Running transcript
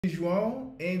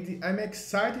Joao, and I'm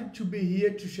excited to be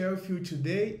here to share with you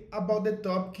today about the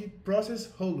topic process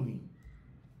hauling.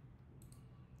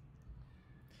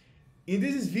 In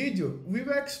this video, we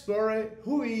will explore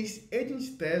who is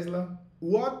Agent Tesla,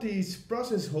 what is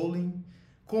process hauling,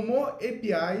 common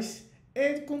APIs,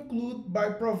 and conclude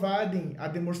by providing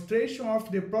a demonstration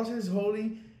of the process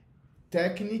hauling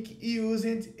technique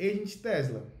using Agent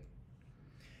Tesla.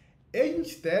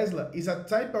 Agent Tesla is a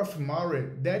type of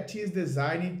malware that is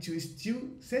designed to steal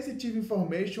sensitive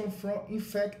information from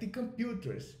infected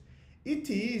computers. It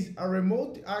is a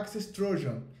remote access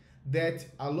Trojan that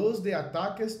allows the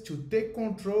attackers to take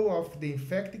control of the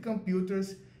infected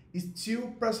computers,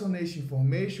 steal personage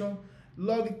information,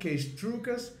 log case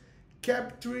trucks,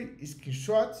 capture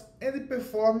screenshots, and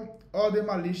perform other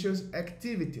malicious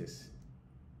activities.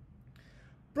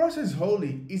 Process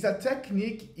hauling is a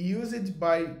technique used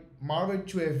by malware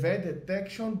to evade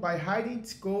detection by hiding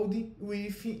its code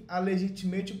within a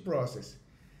legitimate process.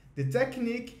 The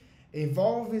technique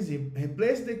involves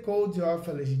replacing the code of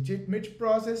a legitimate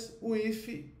process with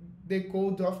the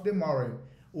code of the malware,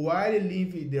 while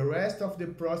leaving the rest of the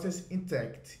process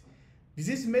intact.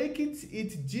 This makes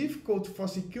it difficult for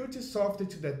security software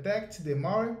to detect the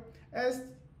malware as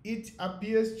it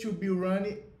appears to be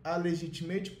running a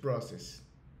legitimate process.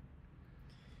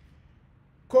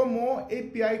 Common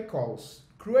API calls.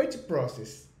 Create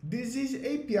process. This is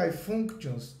API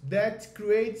functions that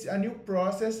creates a new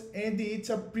process and it's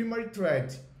a primary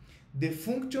thread. The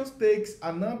function takes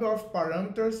a number of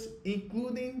parameters,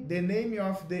 including the name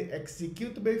of the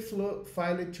executable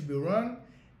file to be run,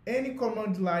 any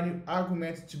command line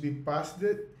argument to be passed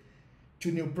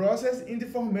to new process, and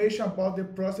information about the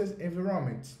process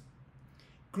environment.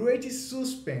 Create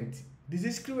suspend.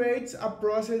 This creates a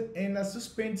process in a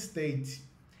suspend state.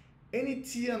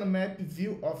 NT unmap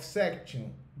view of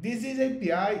section. This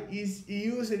API is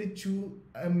used to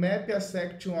map a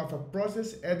section of a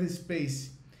process at the space.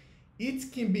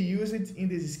 It can be used in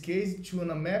this case to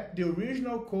unmap the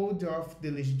original code of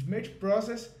the legitimate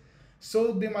process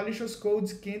so the malicious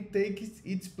codes can take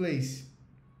its place.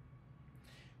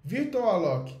 Virtual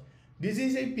alloc.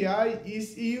 This API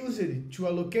is used to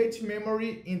allocate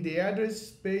memory in the address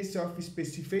space of a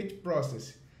specified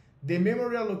process. The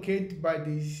memory allocated by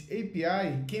this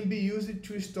API can be used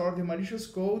to store the malicious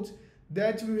code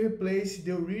that will replace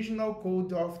the original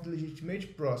code of the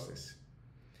legitimate process.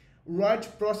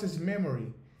 Write process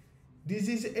memory.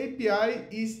 This API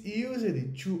is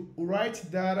used to write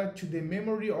data to the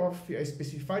memory of a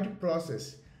specified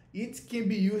process. It can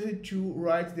be used to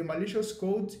write the malicious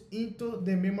code into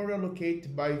the memory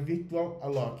allocated by virtual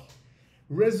alloc.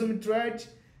 Resume thread.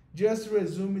 Just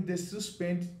resume the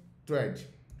suspend thread.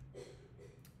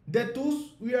 The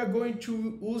tools we are going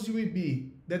to use will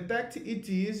be Detect It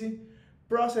Easy,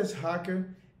 Process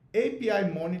Hacker, API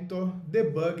Monitor,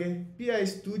 Debugger, PI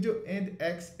Studio, and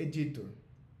X-Editor.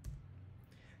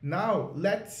 Now,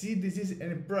 let's see this is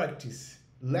in practice.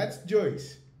 Let's join.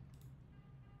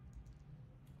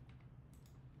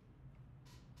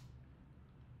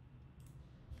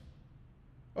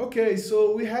 Okay,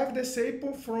 so we have the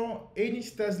sample from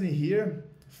Agent Tesla here.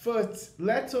 First,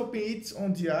 let's open it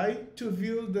on DI to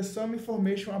view some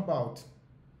information about.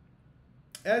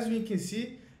 As we can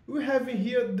see, we have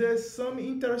here some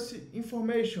interesting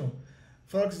information.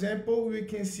 For example, we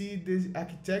can see the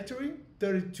architecture,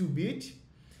 32-bit,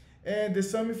 and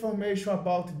some information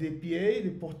about the PA,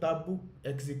 the portable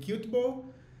executable,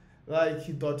 like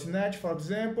 .NET, for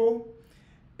example.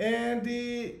 And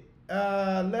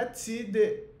let's see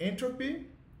the entropy.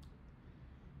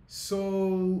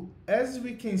 So as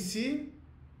we can see,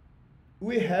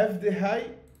 we have the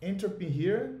high entropy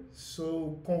here.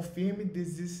 So confirm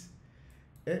this is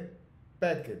a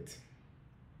packet.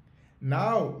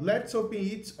 Now let's open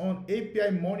it on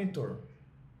API Monitor.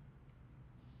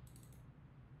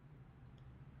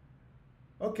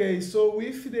 Okay, so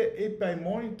with the API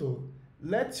Monitor,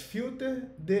 let's filter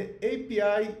the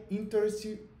API interest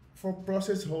for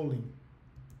process hauling.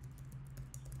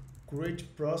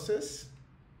 Create process.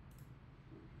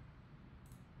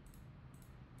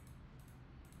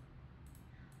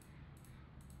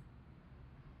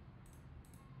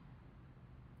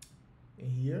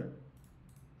 Here,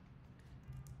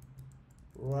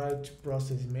 write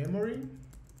process memory.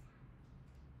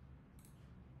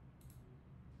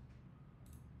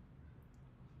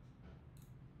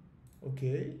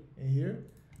 Okay, and here,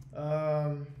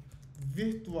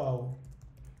 virtual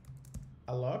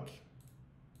alloc,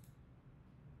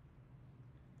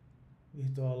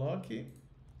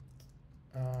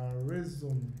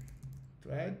 resume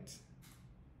thread,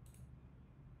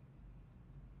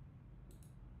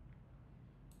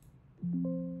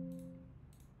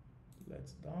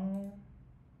 Let's down.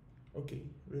 Okay,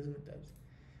 resume tabs.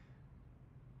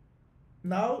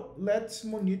 Now let's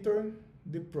monitor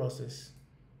the process.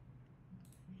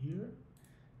 Here,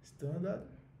 standard.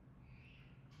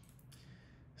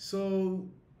 So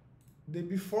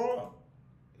before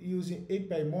using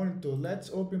API monitor,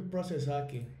 let's open process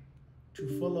hacker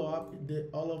to follow up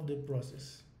all of the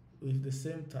process with the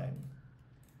same time.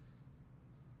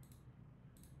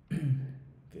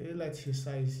 Okay, let's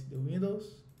resize the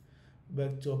windows.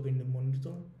 Back to open the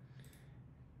monitor.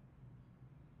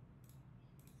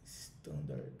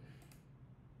 Standard.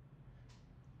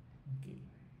 Okay.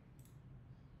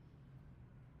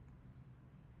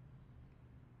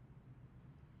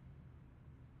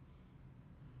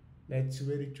 Let's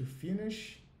ready to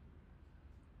finish.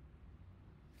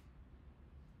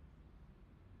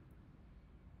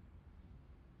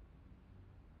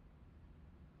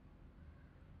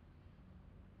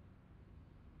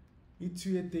 It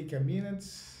will take a minute.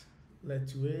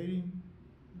 Let's wait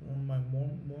on my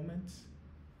moment.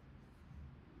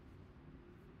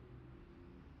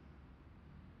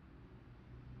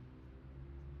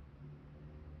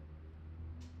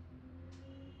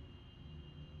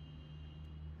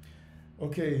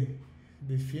 Okay,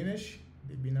 the finish,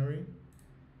 the binary.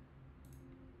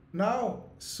 Now,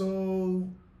 so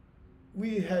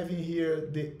we have in here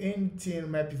the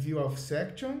end-to-end map view of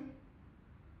section,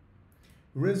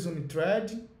 resume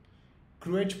thread,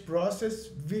 create process,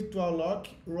 virtual lock,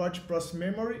 write process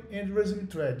memory, and resume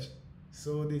thread.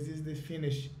 So this is the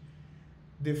finish,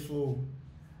 the flow.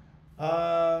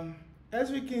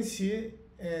 As we can see,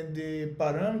 the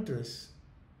parameters,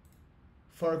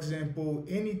 for example,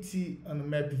 NT and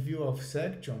map view of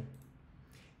section,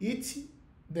 it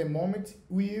the moment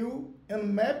will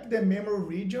unmap the memory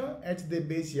region at the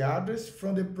base address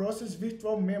from the process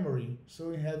virtual memory.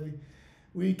 So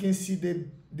we can see the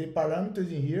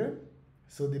parameters in here.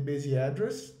 So the base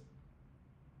address.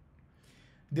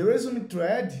 The resume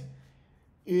thread,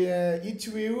 it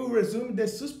will resume the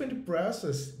suspended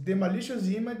process. The malicious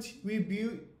image will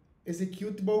be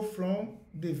executable from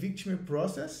the victim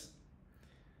process.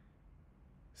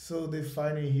 So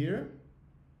define here.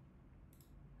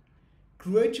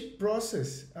 Create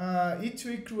process. It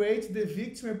will create the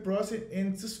victim process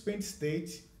in suspend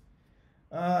state.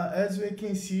 As we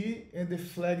can see in the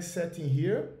flag setting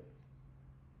here,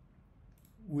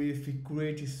 with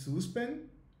create suspend.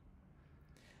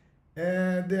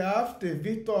 And after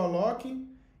virtual locking,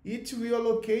 it will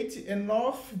allocate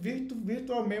enough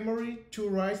virtual memory to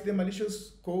write the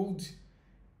malicious code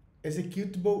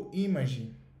executable image.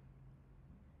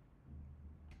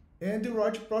 And the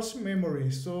write process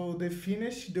memory. So they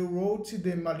finish the wrote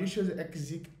the malicious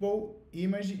executable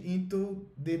image into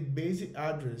the base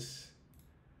address.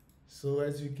 So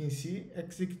as you can see,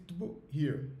 executable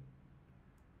here.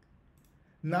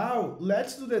 Now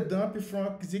let's do the dump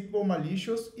from executable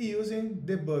malicious using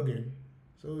debugger.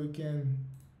 So we can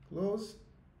close,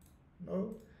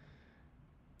 no,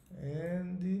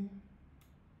 and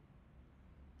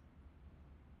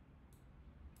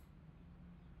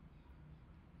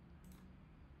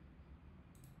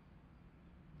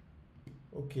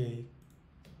okay.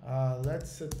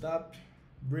 Let's set up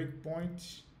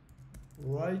breakpoint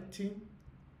writing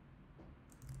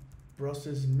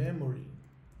process memory.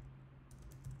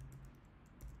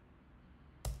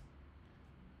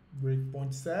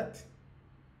 Breakpoint set.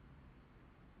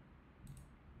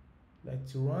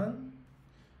 Let's run.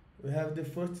 We have the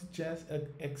first chance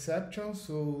exception,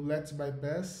 so let's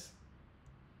bypass.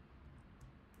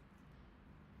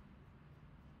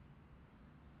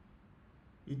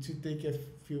 It will take a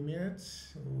few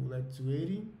minutes, so let's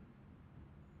wait.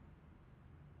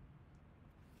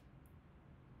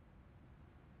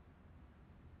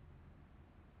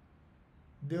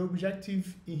 The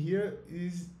objective in here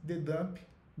is the dump,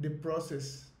 the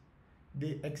process,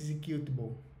 the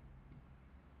executable.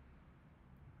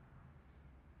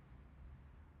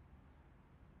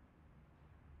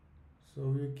 So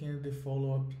we can the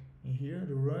follow up in here,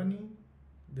 the running,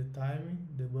 the timing,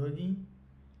 debugging,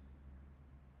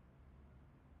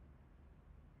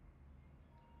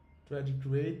 thread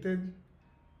created.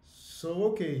 So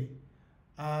okay,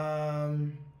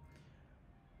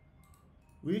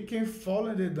 we can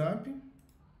follow the dumping,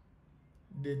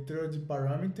 the third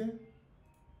parameter,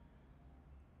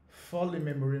 follow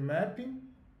memory mapping,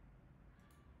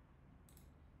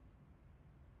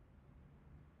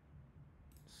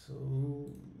 so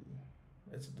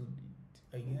let's do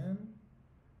it again.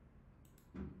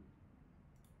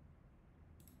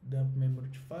 Dump memory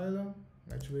file.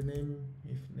 Let's rename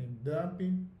if name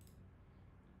dumping.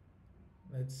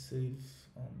 Let's save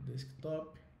on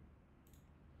desktop.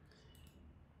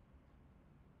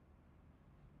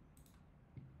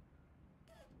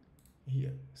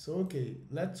 here. So okay,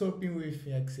 let's open with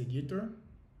Editor.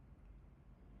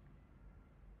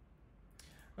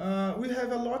 We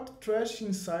have a lot of trash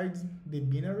inside the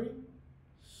binary,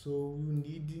 so you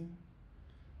need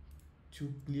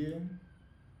to clear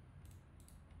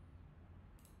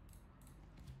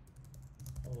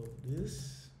all of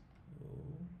this.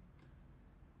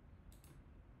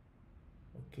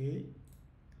 Okay.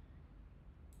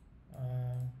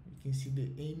 You can see the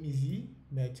MZ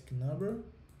magic number.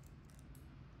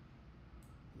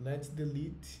 Let's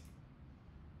delete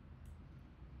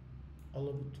all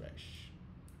of the trash.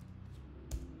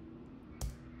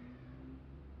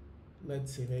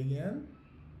 Let's save again.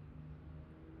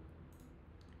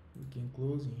 We can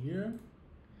close in here,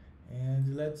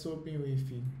 and let's open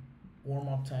with it one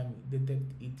more time.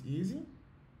 Detect it easy.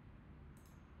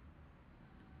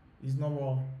 It's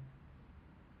normal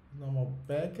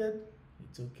packet.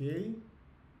 It's okay.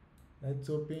 Let's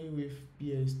open with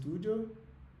PA Studio.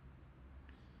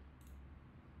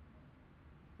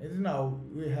 And now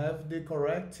we have the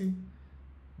correct,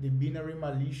 the binary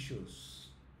malicious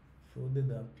for the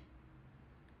dump.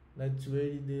 Let's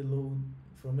ready the load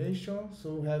information.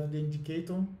 So we have the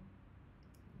indicator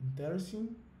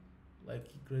interesting, like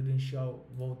credential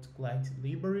vault client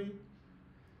library,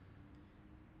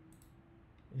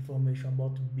 information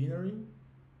about binary.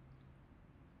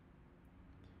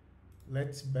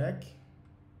 Let's back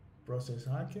process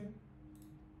hacker,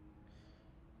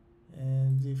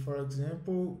 and for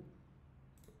example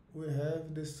we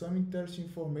have the some interesting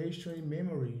information in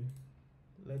memory.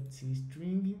 Let's see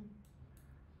string.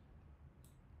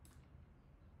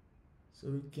 So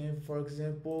we can, for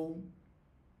example,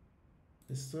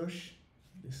 the search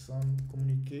the some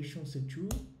communication C2.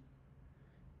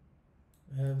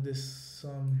 We have this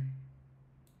some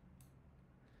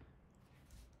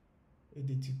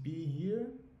ADTP here,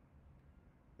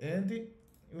 and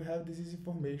we have this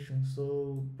information.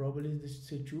 So probably this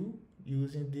C2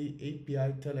 using the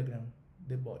API Telegram,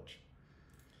 the bot.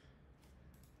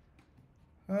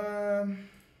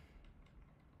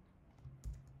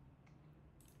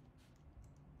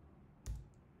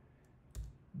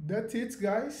 That's it,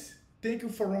 guys. Thank you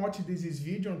for watching this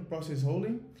video on process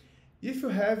holding. If you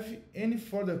have any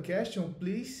further question,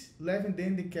 please leave them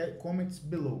in the comments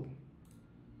below.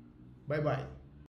 Bye bye.